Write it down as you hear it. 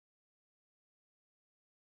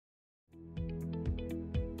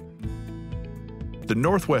The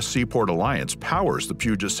Northwest Seaport Alliance powers the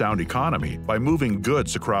Puget Sound economy by moving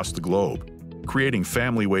goods across the globe, creating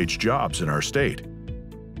family wage jobs in our state.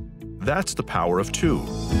 That's the power of two.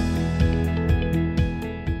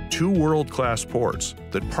 Two world-class ports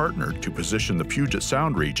that partnered to position the Puget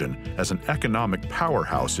Sound region as an economic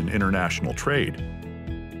powerhouse in international trade.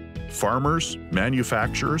 Farmers,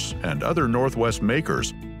 manufacturers, and other Northwest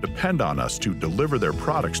makers depend on us to deliver their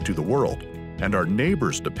products to the world, and our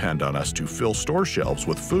neighbors depend on us to fill store shelves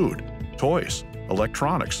with food, toys,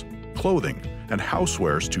 electronics, clothing, and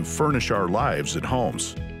housewares to furnish our lives and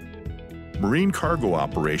homes. Marine cargo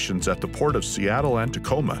operations at the Port of Seattle and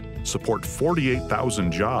Tacoma support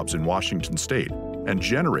 48,000 jobs in Washington state and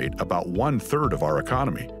generate about 1/3 of our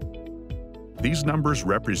economy. These numbers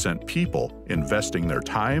represent people investing their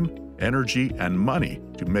time, energy, and money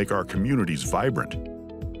to make our communities vibrant.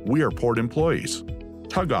 We are port employees,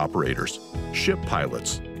 tug operators, ship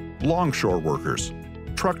pilots, longshore workers,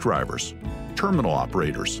 truck drivers, terminal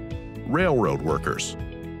operators, railroad workers.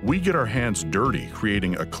 We get our hands dirty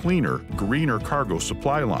creating a cleaner, greener cargo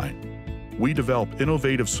supply line. We develop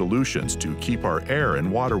innovative solutions to keep our air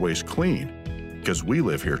and waterways clean, because we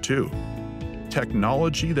live here too.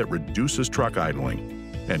 Technology that reduces truck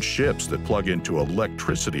idling, and ships that plug into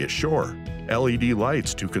electricity at shore, LED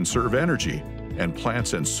lights to conserve energy, and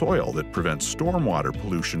plants and soil that prevent stormwater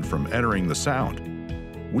pollution from entering the Sound.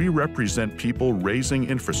 We represent people raising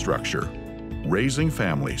infrastructure, raising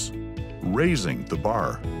families, raising the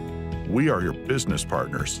bar. We are your business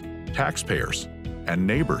partners, taxpayers, and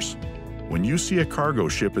neighbors. When you see a cargo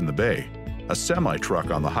ship in the bay, a semi-truck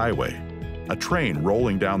on the highway, a train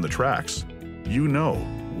rolling down the tracks, you know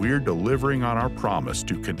we're delivering on our promise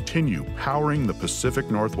to continue powering the Pacific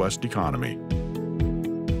Northwest economy.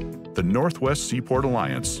 The Northwest Seaport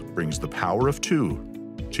Alliance brings the power of two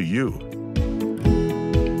to you.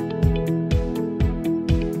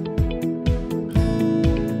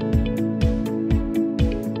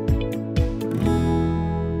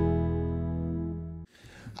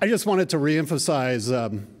 I just wanted to reemphasize,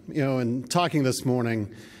 in talking this morning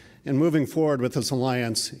and moving forward with this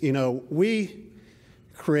alliance, we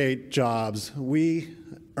create jobs, we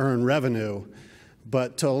earn revenue,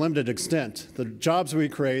 but to a limited extent. The jobs we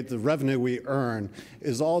create, the revenue we earn,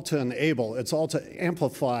 is all to enable, it's all to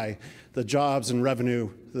amplify the jobs and revenue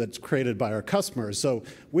that's created by our customers. So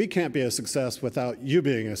we can't be a success without you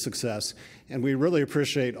being a success, and we really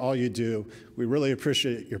appreciate all you do. We really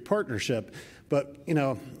appreciate your partnership. But,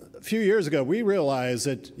 a few years ago, we realized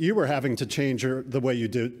that you were having to change the way you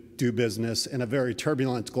do business in a very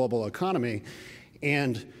turbulent global economy.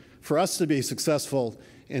 And for us to be successful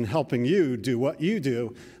in helping you do what you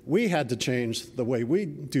do, we had to change the way we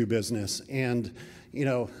do business. And,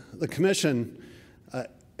 the commission,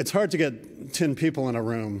 it's hard to get 10 people in a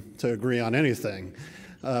room to agree on anything.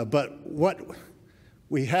 But what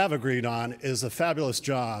we have agreed on is a fabulous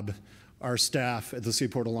job our staff at the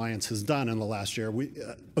Seaport Alliance has done in the last year.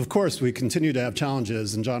 Of course, we continue to have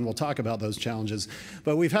challenges, and John will talk about those challenges,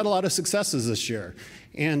 but we've had a lot of successes this year.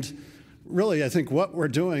 And really, I think what we're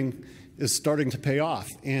doing is starting to pay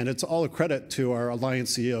off, and it's all a credit to our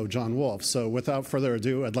Alliance CEO, John Wolfe. So without further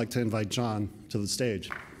ado, I'd like to invite John to the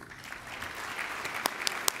stage.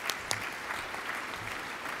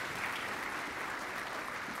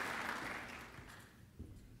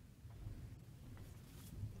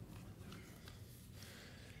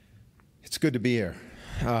 It's good to be here.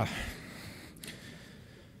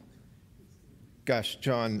 Gosh,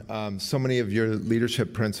 John, so many of your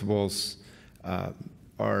leadership principles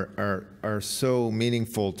are so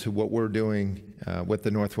meaningful to what we're doing with the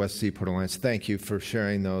Northwest Seaport Alliance. Thank you for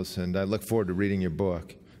sharing those, and I look forward to reading your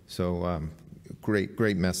book. So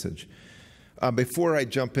great message. Before I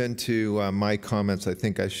jump into my comments, I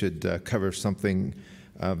think I should cover something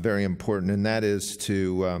very important, and that is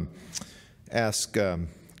to ask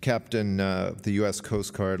Captain of the U.S.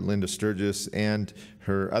 Coast Guard, Linda Sturgis, and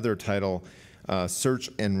her other title, Search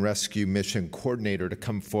and Rescue Mission Coordinator, to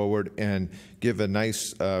come forward and give a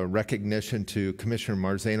nice recognition to Commissioner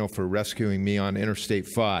Marzano for rescuing me on Interstate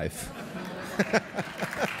 5.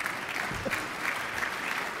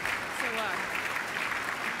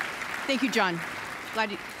 Thank you, John.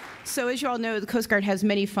 So as you all know, the Coast Guard has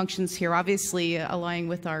many functions here, obviously aligning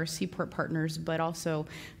with our Seaport partners, but also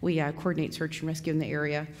we coordinate search and rescue in the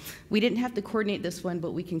area. We didn't have to coordinate this one,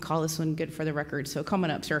 but we can call this one good for the record. So come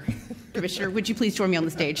on up, sir. Commissioner, would you please join me on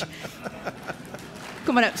the stage?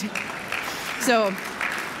 Come on up. So,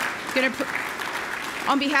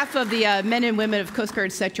 on behalf of the men and women of Coast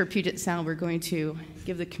Guard Sector Puget Sound, we're going to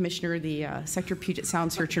give the Commissioner the Sector Puget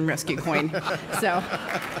Sound Search and Rescue coin. So,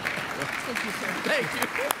 thank you, sir. Thank you.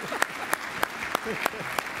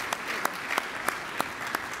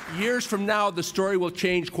 Years from now, the story will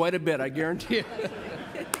change quite a bit, I guarantee it.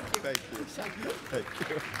 Thank you. Thank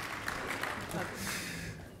you.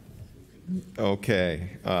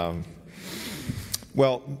 Okay.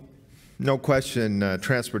 Well, no question,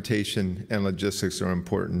 transportation and logistics are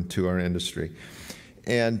important to our industry.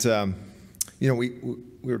 And, you know, we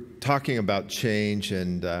were talking about change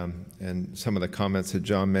and some of the comments that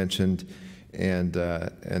John mentioned and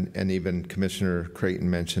even Commissioner Creighton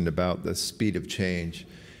mentioned about the speed of change.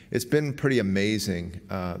 It's been pretty amazing,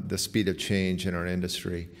 the speed of change in our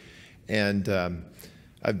industry. And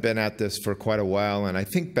I've been at this for quite a while, and I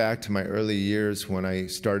think back to my early years when I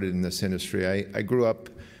started in this industry. I grew up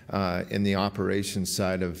in the operations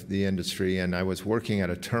side of the industry, and I was working at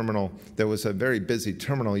a terminal that was a very busy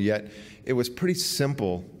terminal, yet it was a pretty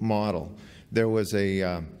simple model. There was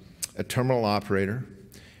a terminal operator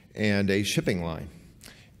and a shipping line,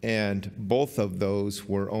 and both of those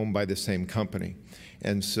were owned by the same company.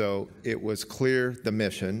 And so it was clear the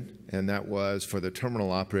mission, and that was for the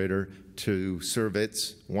terminal operator to serve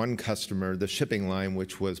its one customer, the shipping line,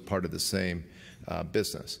 which was part of the same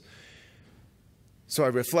business. So I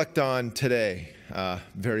reflect on today,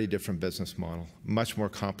 very different business model, much more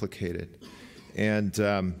complicated. And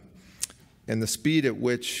the speed at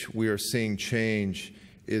which we are seeing change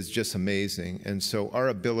is just amazing. And so our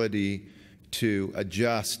ability to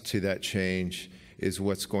adjust to that change is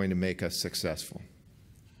what's going to make us successful.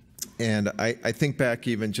 And I think back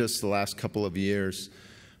even just the last couple of years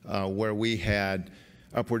where we had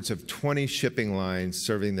upwards of 20 shipping lines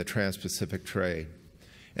serving the Trans-Pacific trade.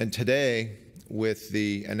 And today, with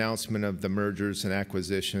the announcement of the mergers and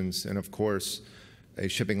acquisitions, and of course, a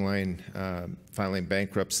shipping line filing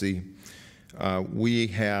bankruptcy, we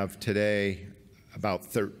have today about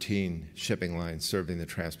 13 shipping lines serving the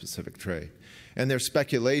Trans-Pacific trade. And there's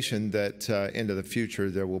speculation that into the future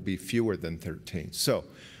there will be fewer than 13. So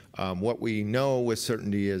what we know with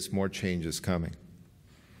certainty is more change is coming.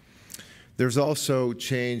 There's also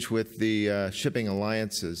change with the shipping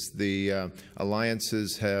alliances. The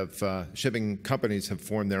alliances have, shipping companies have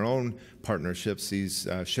formed their own partnerships, these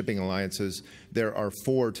shipping alliances. There are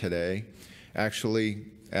 4 today. Actually,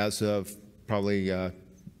 as of probably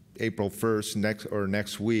April 1st,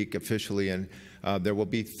 next week officially, and there will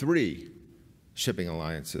be 3 shipping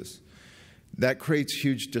alliances. That creates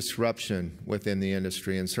huge disruption within the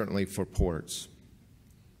industry and certainly for ports.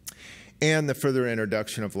 And the further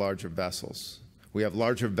introduction of larger vessels. We have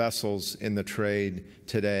larger vessels in the trade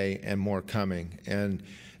today and more coming. And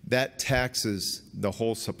that taxes the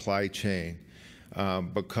whole supply chain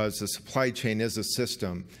because the supply chain is a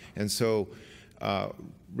system. And so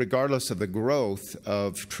regardless of the growth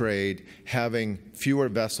of trade, having fewer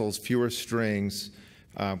vessels, fewer strings,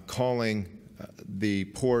 calling the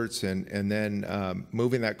ports and then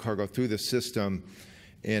moving that cargo through the system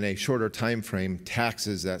in a shorter time frame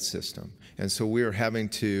taxes that system. And so we are having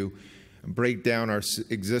to break down our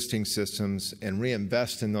existing systems and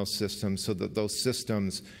reinvest in those systems so that those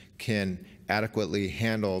systems can adequately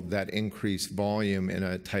handle that increased volume in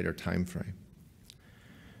a tighter time frame.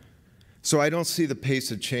 So I don't see the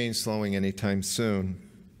pace of change slowing anytime soon.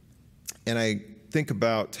 And I think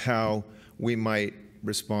about how we might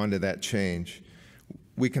respond to that change.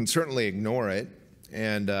 We can certainly ignore it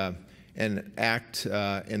and act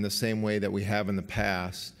in the same way that we have in the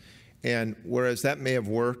past. And whereas that may have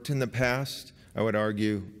worked in the past, I would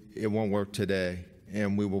argue it won't work today,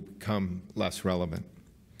 and we will become less relevant.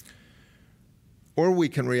 Or we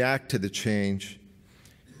can react to the change,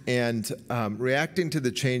 and reacting to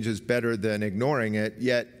the change is better than ignoring it,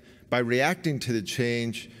 yet by reacting to the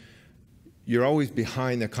change, you're always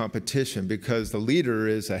behind the competition because the leader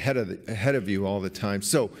is ahead of you all the time.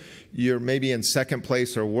 So you're maybe in second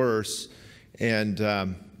place or worse, and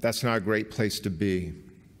that's not a great place to be.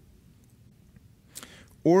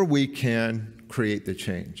 Or we can create the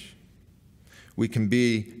change. We can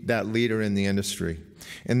be that leader in the industry.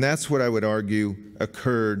 And that's what I would argue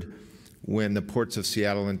occurred when the ports of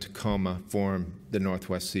Seattle and Tacoma formed the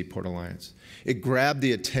Northwest Seaport Alliance. It grabbed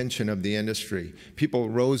the attention of the industry. People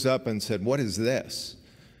rose up and said, "What is this?"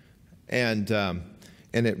 And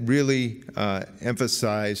it really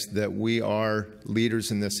emphasized that we are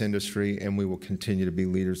leaders in this industry and we will continue to be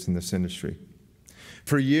leaders in this industry.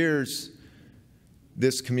 For years,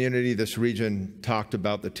 this community, this region, talked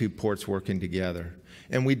about the 2 ports working together.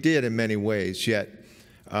 And we did in many ways, yet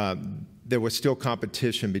there was still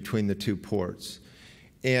competition between the 2 ports.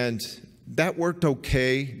 And that worked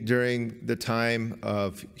okay during the time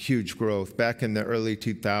of huge growth. Back in the early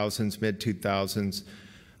 2000s, mid-2000s,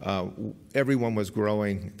 everyone was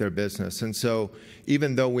growing their business. And so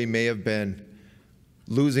even though we may have been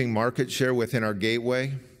losing market share within our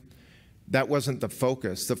gateway. That wasn't the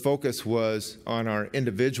focus. The focus was on our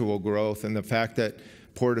individual growth and the fact that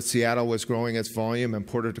Port of Seattle was growing its volume and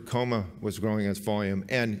Port of Tacoma was growing its volume.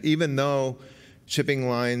 And even though shipping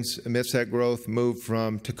lines amidst that growth moved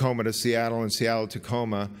from Tacoma to Seattle and Seattle to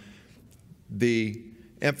Tacoma, the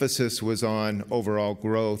emphasis was on overall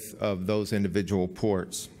growth of those individual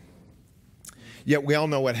ports. Yet we all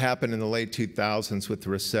know what happened in the late 2000s with the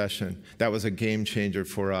recession. That was a game changer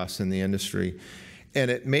for us in the industry. And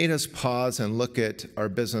it made us pause and look at our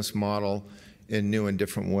business model in new and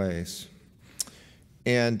different ways.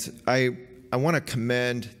 And I want to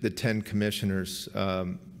commend the 10 commissioners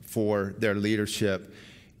for their leadership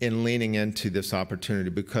in leaning into this opportunity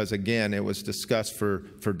because, again, it was discussed for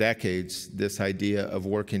decades, this idea of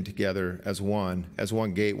working together as one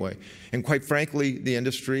gateway. And quite frankly, the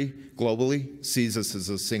industry globally sees us as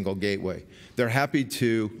a single gateway. They're happy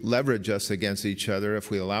to leverage us against each other if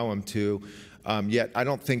we allow them to, yet I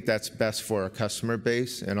don't think that's best for our customer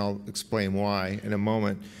base, and I'll explain why in a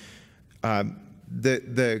moment.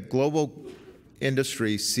 The global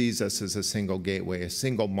industry sees us as a single gateway, a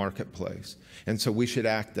single marketplace, and so we should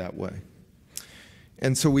act that way.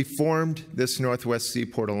 And so we formed this Northwest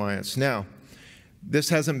Seaport Alliance. Now, this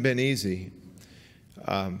hasn't been easy.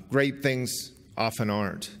 Great things often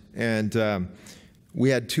aren't. And we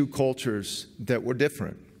had two cultures that were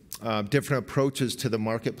different, different approaches to the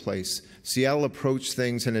marketplace. Seattle approached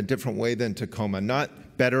things in a different way than Tacoma, not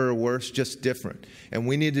better or worse, just different. And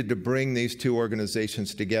we needed to bring these two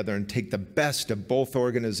organizations together and take the best of both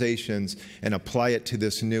organizations and apply it to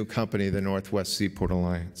this new company, the Northwest Seaport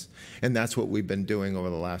Alliance. And that's what we've been doing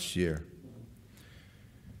over the last year.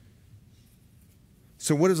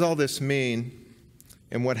 So what does all this mean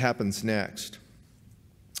and what happens next?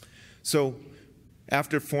 So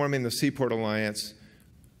after forming the Seaport Alliance,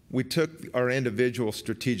 we took our individual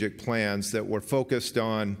strategic plans that were focused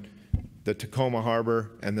on the Tacoma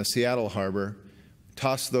Harbor and the Seattle Harbor,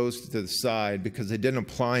 tossed those to the side because they didn't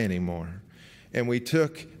apply anymore. And we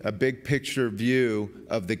took a big picture view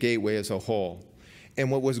of the gateway as a whole.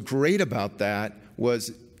 And what was great about that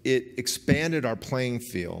was it expanded our playing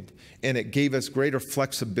field and it gave us greater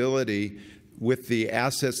flexibility with the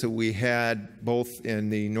assets that we had both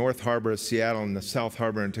in the North Harbor of Seattle and the South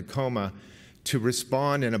Harbor in Tacoma to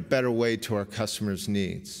respond in a better way to our customers'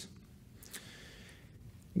 needs.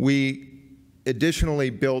 We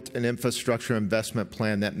additionally built an infrastructure investment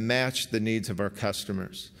plan that matched the needs of our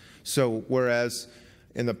customers. So whereas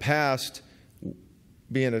in the past,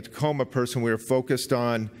 being a Tacoma person, we were focused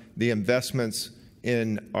on the investments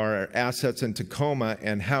in our assets in Tacoma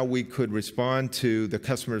and how we could respond to the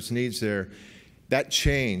customers' needs there. That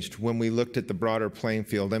changed when we looked at the broader playing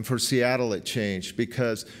field. And for Seattle, it changed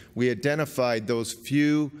because we identified those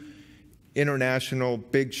few international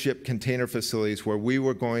big ship container facilities where we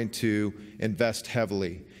were going to invest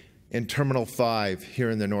heavily. In Terminal 5 here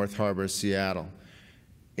in the North Harbor of Seattle,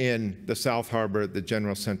 in the South Harbor, the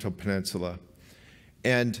General Central Peninsula.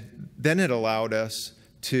 And then it allowed us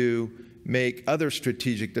to make other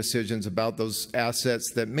strategic decisions about those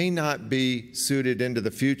assets that may not be suited into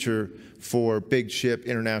the future for big ship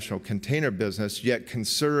international container business, yet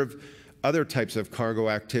conserve other types of cargo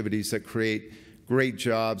activities that create great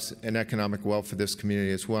jobs and economic wealth for this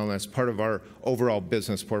community as well, and that's part of our overall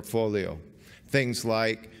business portfolio. Things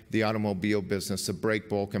like the automobile business, the break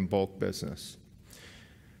bulk and bulk business.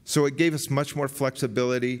 So it gave us much more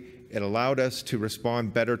flexibility. It allowed us to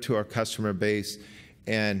respond better to our customer base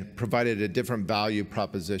and provided a different value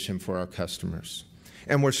proposition for our customers.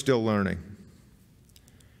 And we're still learning.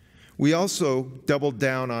 We also doubled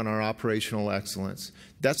down on our operational excellence.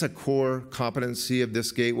 That's a core competency of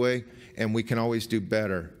this gateway, and we can always do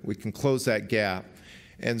better. We can close that gap.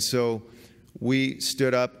 And so we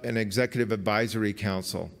stood up an executive advisory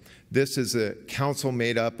council. This is a council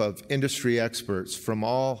made up of industry experts from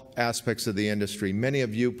all aspects of the industry. Many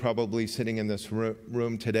of you probably sitting in this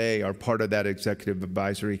room today are part of that executive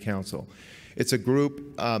advisory council. It's a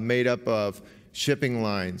group made up of shipping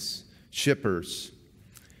lines, shippers,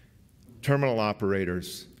 terminal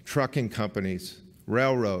operators, trucking companies,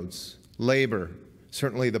 railroads, labor,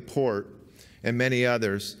 certainly the port, and many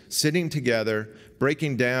others, sitting together,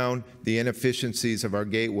 breaking down the inefficiencies of our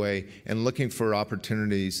gateway and looking for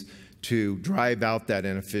opportunities to drive out that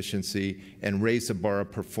inefficiency and raise the bar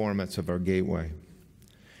of performance of our gateway.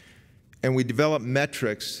 And we develop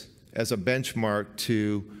metrics as a benchmark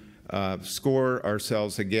to score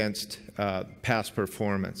ourselves against past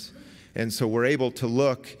performance. And so we're able to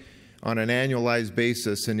look on an annualized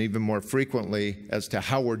basis and even more frequently as to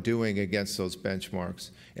how we're doing against those benchmarks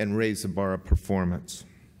and raise the bar of performance.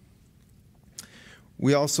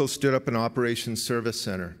 We also stood up an operations service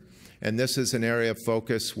center, and this is an area of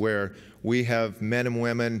focus where we have men and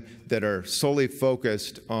women that are solely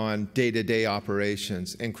focused on day-to-day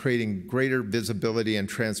operations and creating greater visibility and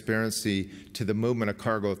transparency to the movement of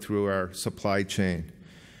cargo through our supply chain.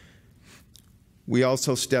 We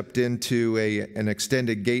also stepped into an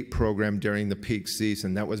extended gate program during the peak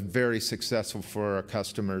season. That was very successful for our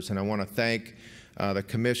customers, and I want to thank the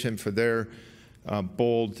Commission for their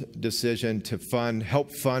bold decision to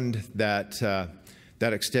help fund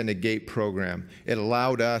that extended gate program. It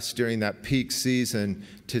allowed us during that peak season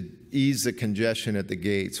to ease the congestion at the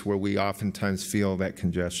gates where we oftentimes feel that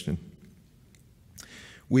congestion.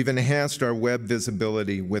 We've enhanced our web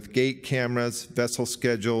visibility with gate cameras, vessel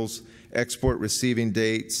schedules, export receiving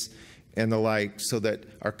dates, and the like, so that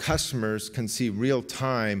our customers can see real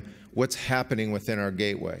time what's happening within our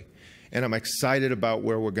gateway. And I'm excited about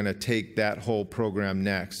where we're going to take that whole program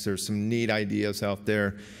next. There's some neat ideas out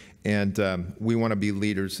there, and we want to be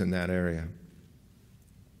leaders in that area.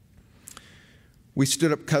 We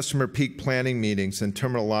stood up customer peak planning meetings and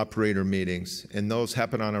terminal operator meetings, and those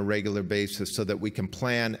happen on a regular basis so that we can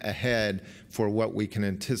plan ahead for what we can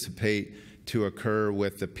anticipate to occur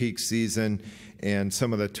with the peak season and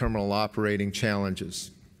some of the terminal operating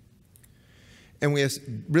challenges. And we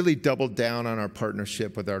really doubled down on our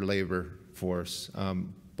partnership with our labor force,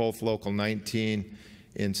 both Local 19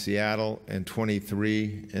 in Seattle and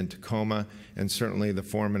 23 in Tacoma, and certainly the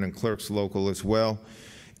foreman and clerks local as well.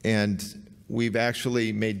 And we've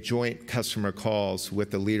actually made joint customer calls with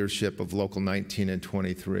the leadership of Local 19 and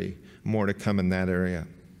 23. More to come in that area.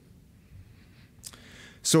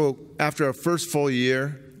 So after our first full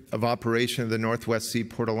year of operation of the Northwest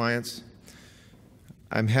Seaport Alliance,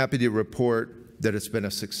 I'm happy to report that it's been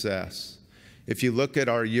a success. If you look at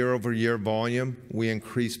our year-over-year volume, we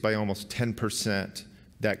increased by almost 10%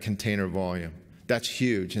 that container volume. That's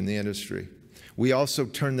huge in the industry. We also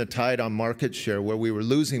turned the tide on market share. Where we were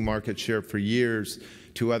losing market share for years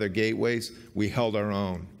to other gateways, we held our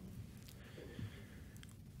own.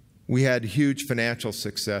 We had huge financial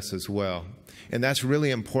success as well. And that's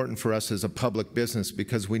really important for us as a public business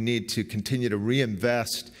because we need to continue to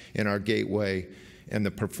reinvest in our gateway and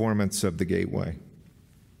the performance of the gateway.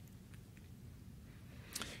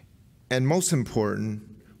 And most important,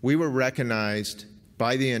 we were recognized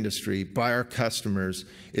by the industry, by our customers,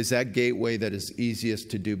 is that gateway that is easiest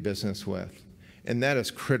to do business with. And that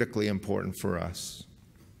is critically important for us.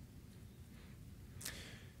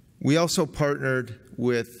 We also partnered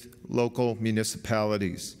with local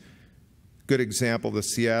municipalities. Good example, the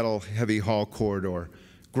Seattle Heavy Haul Corridor.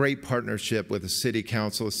 Great partnership with the City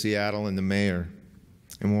Council of Seattle and the mayor.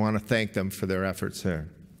 And we want to thank them for their efforts there.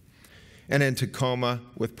 And in Tacoma,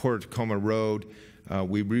 with Port Tacoma Road,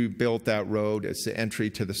 we rebuilt that road. It's the entry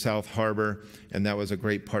to the South Harbor, and that was a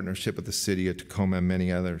great partnership with the City of Tacoma and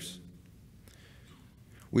many others.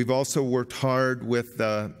 We've also worked hard with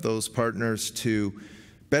those partners to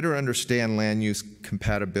better understand land use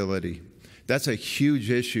compatibility. That's a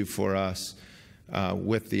huge issue for us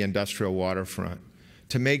with the industrial waterfront,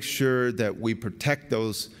 to make sure that we protect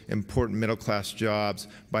those important middle-class jobs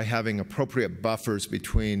by having appropriate buffers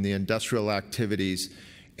between the industrial activities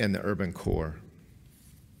and the urban core.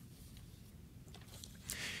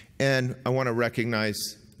 And I want to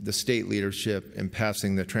recognize the state leadership in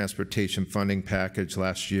passing the transportation funding package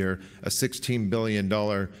last year, a $16 billion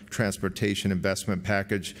transportation investment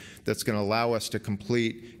package that's going to allow us to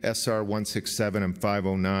complete SR 167 and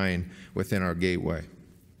 509 within our gateway.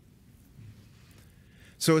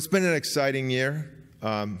 So it's been an exciting year,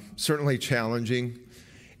 certainly challenging,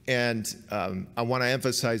 and I want to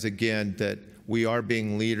emphasize again that we are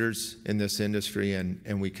being leaders in this industry,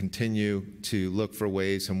 and we continue to look for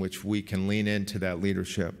ways in which we can lean into that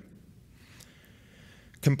leadership.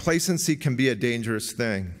 Complacency can be a dangerous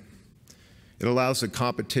thing. It allows the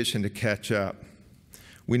competition to catch up.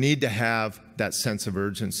 We need to have that sense of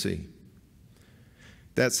urgency.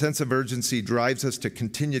 That sense of urgency drives us to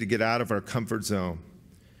continue to get out of our comfort zone.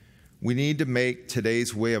 We need to make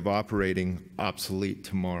today's way of operating obsolete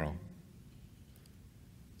tomorrow.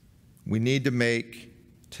 We need to make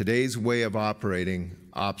today's way of operating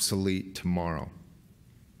obsolete tomorrow.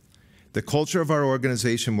 The culture of our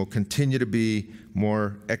organization will continue to be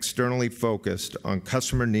more externally focused on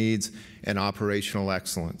customer needs and operational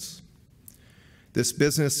excellence. This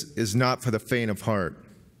business is not for the faint of heart.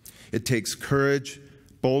 It takes courage,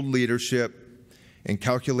 bold leadership, and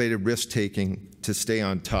calculated risk-taking to stay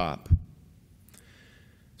on top.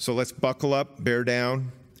 So let's buckle up, bear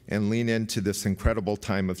down, and lean into this incredible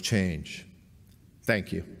time of change.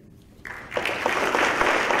 Thank you.